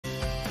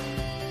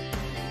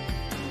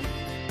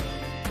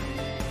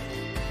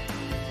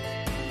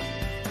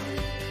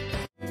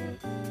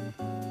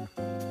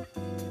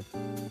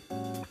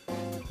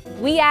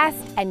We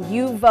asked and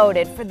you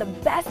voted for the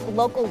best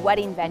local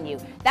wedding venue.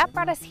 That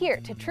brought us here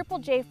to Triple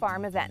J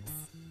Farm Events.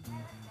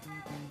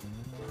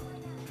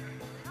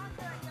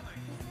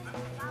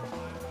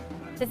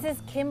 This is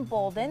Kim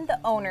Bolden, the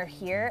owner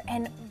here,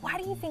 and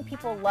why do you think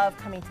people love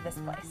coming to this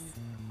place?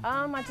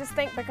 I just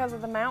think because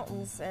of the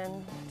mountains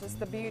and just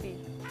the beauty.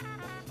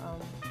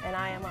 And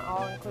I am an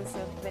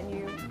all-inclusive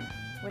venue,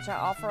 which I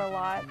offer a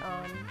lot.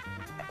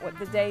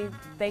 The day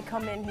they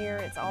come in here,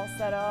 it's all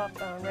set up,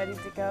 ready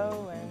to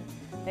go,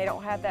 and they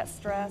don't have that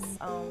stress.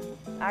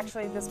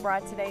 Actually, this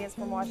bride today is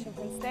from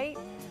Washington State,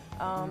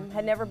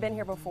 had never been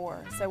here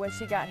before. So when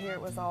she got here,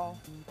 it was all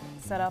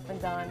set up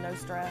and done, no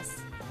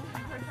stress.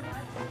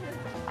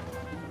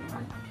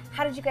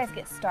 How did you guys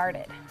get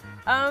started?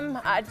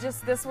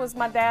 This was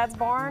my dad's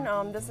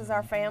barn. This is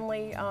our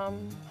family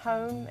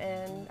home,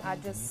 and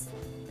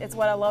it's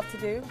what I love to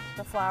do,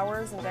 the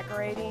flowers and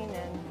decorating,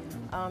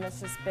 and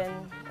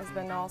it's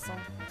been awesome.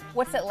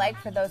 What's it like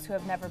for those who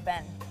have never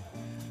been?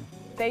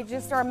 They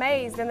just are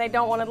amazed and they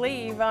don't want to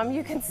leave.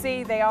 You can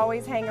see they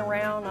always hang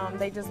around.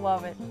 They just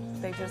love it.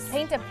 They just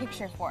paint a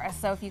picture for us.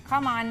 So if you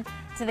come on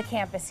to the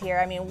campus here,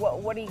 I mean,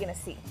 what are you going to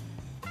see?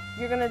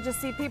 You're going to just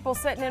see people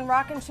sitting in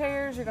rocking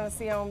chairs. You're going to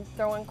see them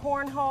throwing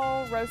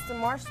cornhole, roasting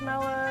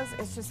marshmallows.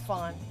 It's just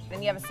fun.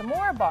 Then you have a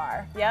s'more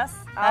bar. Yes,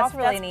 that's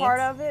really neat. That's part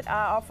of it.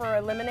 I offer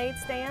a lemonade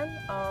stand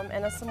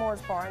and a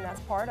s'mores bar, and that's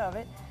part of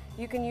it.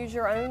 You can use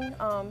your own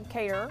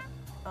caterer.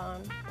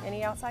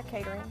 Any outside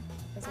catering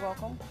is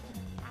welcome.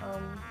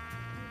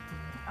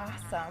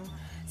 Awesome.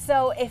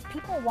 So if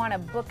people want to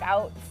book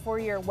out for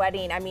your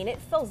wedding, I mean, it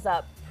fills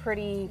up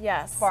pretty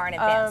far in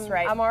advance,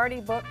 right? I'm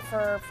already booked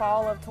for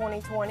fall of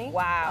 2020.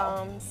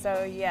 Wow.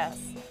 So yes,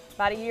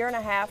 about a year and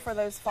a half for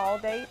those fall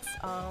dates,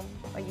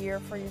 a year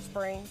for your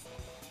springs.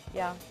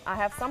 Yeah, I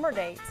have summer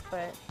dates,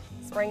 but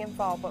spring and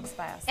fall books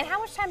fast. And how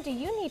much time do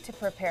you need to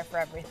prepare for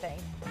everything?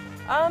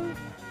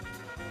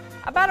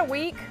 About a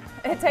week.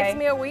 It takes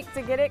me a week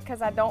to get it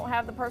because I don't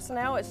have the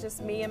personnel. It's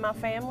just me and my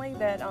family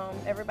that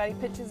everybody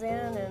pitches in,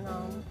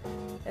 and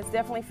it's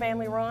definitely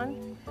family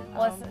run.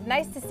 Well, it's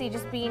nice to see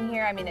just being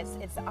here. I mean,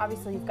 it's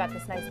obviously you've got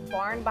this nice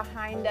barn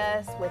behind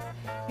us with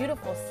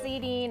beautiful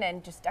seating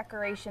and just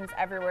decorations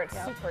everywhere. It's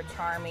super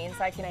charming.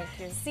 So I can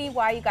see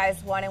why you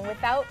guys won. And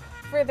without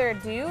further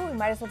ado, we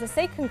might as well just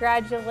say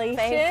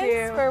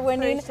congratulations for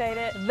winning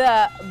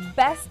the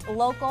best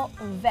local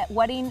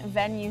wedding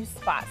venue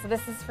spot. So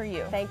this is for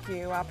you. Thank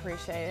you. I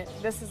appreciate it.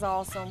 This is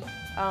awesome.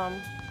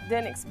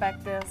 Didn't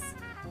expect this.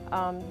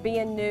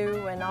 Being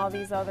new and all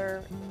these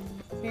other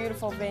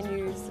beautiful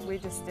venues, we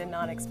just did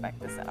not expect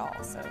this at all.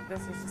 So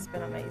this has just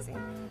been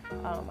amazing.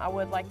 I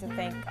would like to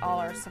thank all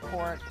our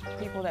support,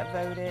 people that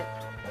voted.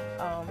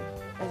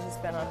 It's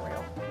just been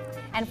unreal.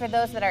 And for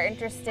those that are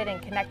interested in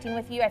connecting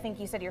with you, I think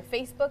you said your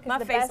Facebook is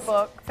the best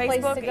place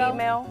to go?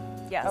 Email.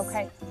 Yes.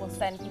 Okay, we'll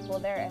send people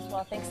there as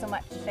well. Thanks so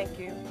much. Thank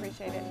you.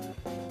 Appreciate it.